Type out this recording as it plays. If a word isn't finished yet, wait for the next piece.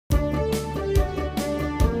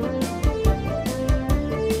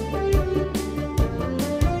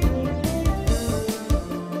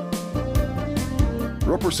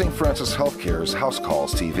Roper St. Francis Healthcare's House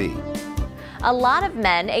Calls TV. A lot of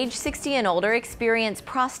men age 60 and older experience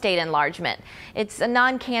prostate enlargement. It's a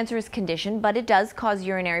non-cancerous condition, but it does cause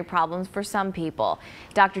urinary problems for some people.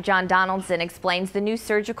 Dr. Jon Donaldson explains the new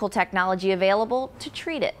surgical technology available to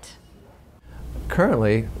treat it.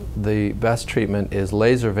 Currently, the best treatment is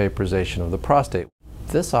laser vaporization of the prostate.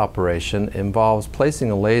 This operation involves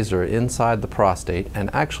placing a laser inside the prostate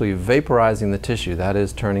and actually vaporizing the tissue, that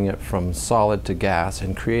is, turning it from solid to gas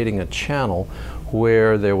and creating a channel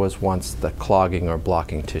where there was once the clogging or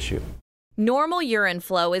blocking tissue. Normal urine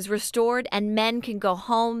flow is restored and men can go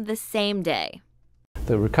home the same day.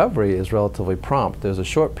 The recovery is relatively prompt. There's a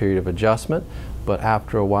short period of adjustment, but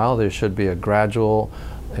after a while there should be a gradual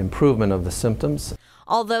improvement of the symptoms.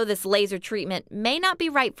 Although this laser treatment may not be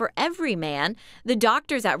right for every man, the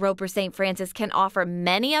doctors at Roper St. Francis can offer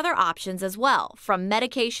many other options as well, from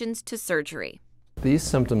medications to surgery. These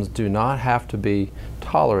symptoms do not have to be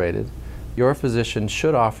tolerated. Your physician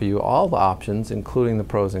should offer you all the options, including the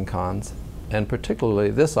pros and cons, and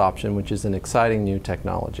particularly this option, which is an exciting new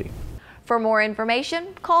technology. For more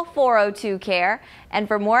information, call 402-CARE, and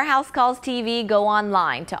for more House Calls TV, go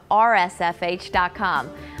online to rsfh.com.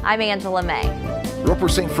 I'm Angela May. Roper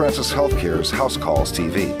St. Francis Healthcare's House Calls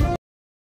TV.